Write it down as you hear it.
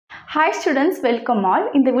Hi students, welcome all.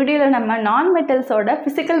 In the video நம்ம non-metals ஓட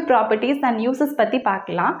physical properties and uses பத்தி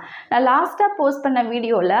பார்க்கலாம். நான் லாஸ்டா போஸ்ட் பண்ண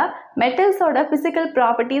வீடியோல metals ஓட physical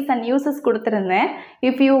properties and uses கொடுத்திருந்தேன்.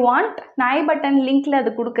 If you want, I button linkல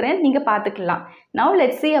அது கொடுக்கிறேன், நீங்க பார்த்துக்கலாம். Now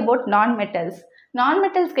let's see about non-metals.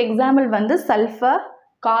 Non-metals example வந்து sulfur,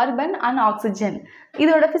 carbon and oxygen.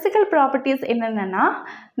 இதோட physical properties என்னன்னா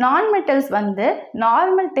non-metals வந்து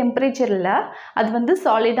normal temperatureல அது வந்து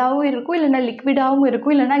solid-ஆவும் இருக்கும் இல்லைன்னா liquid-ஆவும்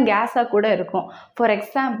இருக்கும் இல்லைன்னா gas-ஆ கூட இருக்கும். For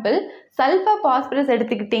example, sulfur phosphorus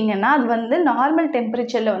எடுத்துக்கிட்டிங்கன்னா அது வந்து normal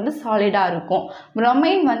temperatureல வந்து solid-ஆ இருக்கும்.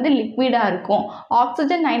 bromine வந்து liquid-ஆ இருக்கும்.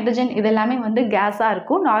 oxygen, nitrogen இதெல்லாமே வந்து gas-ஆ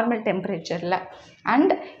இருக்கும் normal temperatureல.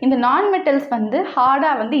 And இந்த non-metals வந்து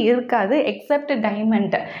hard-ஆ வந்து இருக்காது except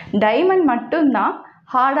diamond. diamond மட்டும்தான்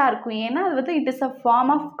ஹார்டாக இருக்கும் ஏன்னா அது வந்து it is a form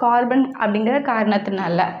of carbon அப்படிங்கிற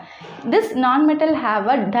காரணத்தினால. This non-metal have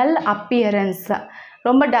a dull appearance.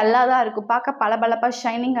 ரொம்ப டல்லாக தான் இருக்கும், பார்க்க பளபளப்பாக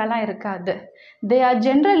ஷைனிங்காலாம் இருக்காது. They are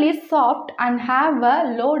generally soft and have a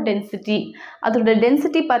low density. அதோட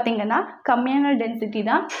டென்சிட்டி பார்த்திங்கன்னா கம்மியான டென்சிட்டி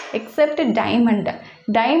தான் எக்ஸப்ட் டைமண்ட்.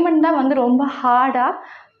 டைமண்ட் தான் வந்து ரொம்ப ஹார்டாக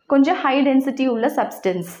கொஞ்சம் ஹை டென்சிட்டி உள்ள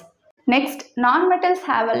substance. Next, non-metals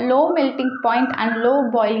have a low melting point and low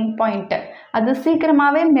boiling point. அது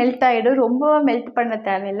சீக்கிரமாகவே மெல்ட் ஆகிடும், ரொம்பவும் மெல்ட் பண்ண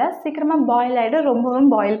தேவையில்லை, சீக்கிரமாக பாயில் ஆகிடும், ரொம்பவும்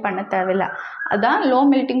பாயில் பண்ண தேவையில்லை. அதான் low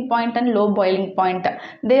melting point and low boiling point.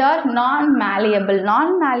 They are non-malleable.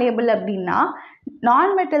 non-malleable அப்படின்னா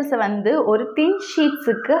non-metals வந்து ஒரு thin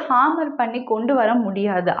sheetsக்கு ஹாமர் பண்ணி கொண்டு வர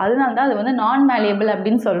முடியாது, அதனால தான் அது வந்து non-malleable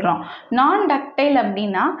அப்படின்னு சொல்கிறோம். non-ductile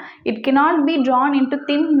அப்படின்னா it cannot be drawn into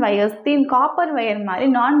thin wires. thin copper wire மாதிரி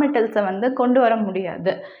non-metals வந்து கொண்டு வர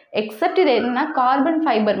முடியாது. எக்ஸப்ட் இது என்னன்னா கார்பன்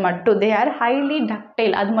ஃபைபர் மட்டும், they are highly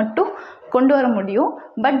ductile, அது மட்டும் கொண்டு வர முடியும்.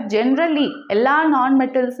 பட் ஜென்ரலி எல்லா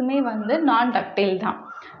non-metalsமே வந்து non-ductile தான்.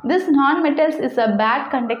 This non-metals is a bad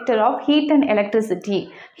conductor of heat and electricity.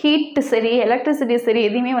 Heat சரி electricity சரி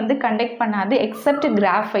எதுவுமே வந்து கண்டக்ட் பண்ணாது எக்ஸப்ட்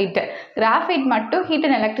கிராஃபைட். கிராஃபைட் மட்டும் ஹீட்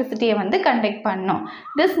அண்ட் எலக்ட்ரிசிட்டியை வந்து கண்டக்ட் பண்ணும்.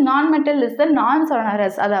 This non-metal is a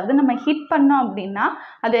non-sonorous. அதாவது நம்ம ஹீட் பண்ணோம் அப்படின்னா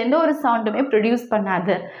அது எந்த ஒரு சவுண்டுமே ப்ரொடியூஸ்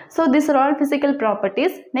பண்ணாது. So this are all physical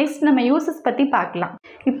properties. Next நம்ம யூசஸ் பற்றி பார்க்கலாம்.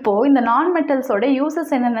 இப்போது இந்த non-metalஸோட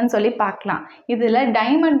யூசஸ் என்னென்னு சொல்லி பார்க்கலாம். இதில்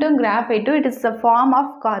டைமண்டும் கிராஃபைட்டும் it is a form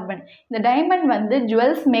of carbon. இந்த டைமண்ட் வந்து ஜுவல்ஸ்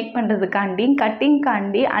மேக் பண்ணுறதுக்காண்டி,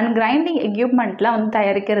 கட்டிங்காண்டி அண்ட் கிரைண்டிங் எக்யூப்மெண்ட்லாம் வந்து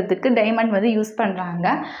தயாரிக்கிறதுக்கு டைமண்ட் வந்து யூஸ் பண்ணுறாங்க.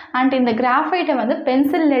 அண்ட் இந்த கிராஃபைட்டை வந்து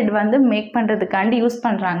பென்சில் லெட் வந்து மேக் பண்ணுறதுக்காண்டி யூஸ்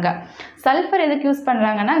பண்ணுறாங்க. சல்ஃபர் எதுக்கு யூஸ்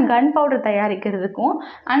பண்ணுறாங்கன்னா கன் powder தயாரிக்கிறதுக்கும்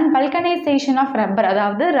and vulcanisation of rubber,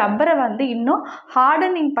 அதாவது ரப்பரை வந்து இன்னும்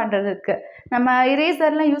ஹார்டனிங் பண்ணுறதுக்கு. நம்ம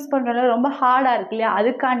இரேசர்லாம் யூஸ் பண்ணுறதுல ரொம்ப ஹார்டாக இருக்கு இல்லையா,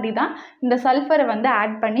 அதுக்காண்டி தான் இந்த சல்ஃபரை வந்து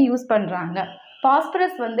ஆட் பண்ணி யூஸ் பண்ணுறாங்க.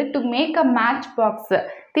 பாஸ்பரஸ் வந்து to make a match box,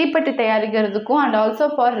 தீப்பெட்டி தயாரிக்கிறதுக்கும் and also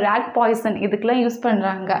for rate poison இதுக்கெலாம் யூஸ்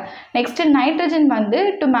பண்ணுறாங்க. நெக்ஸ்ட்டு நைட்ரஜன் வந்து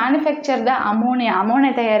டு மேனுஃபேக்சர் த அமோனியா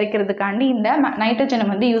தயாரிக்கிறதுக்காண்டி இந்த நைட்ரஜனை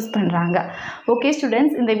வந்து யூஸ் பண்ணுறாங்க. ஓகே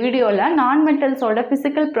ஸ்டூடெண்ட்ஸ், இந்த வீடியோவில் non-metalஸோட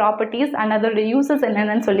ஃபிசிக்கல் ப்ராப்பர்ட்டிஸ் அண்ட் அதோட யூசஸ்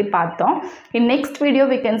என்னென்னு சொல்லி பார்த்தோம். In next video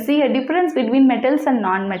we can see a difference between metals and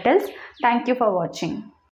non-metals. Thank you for watching.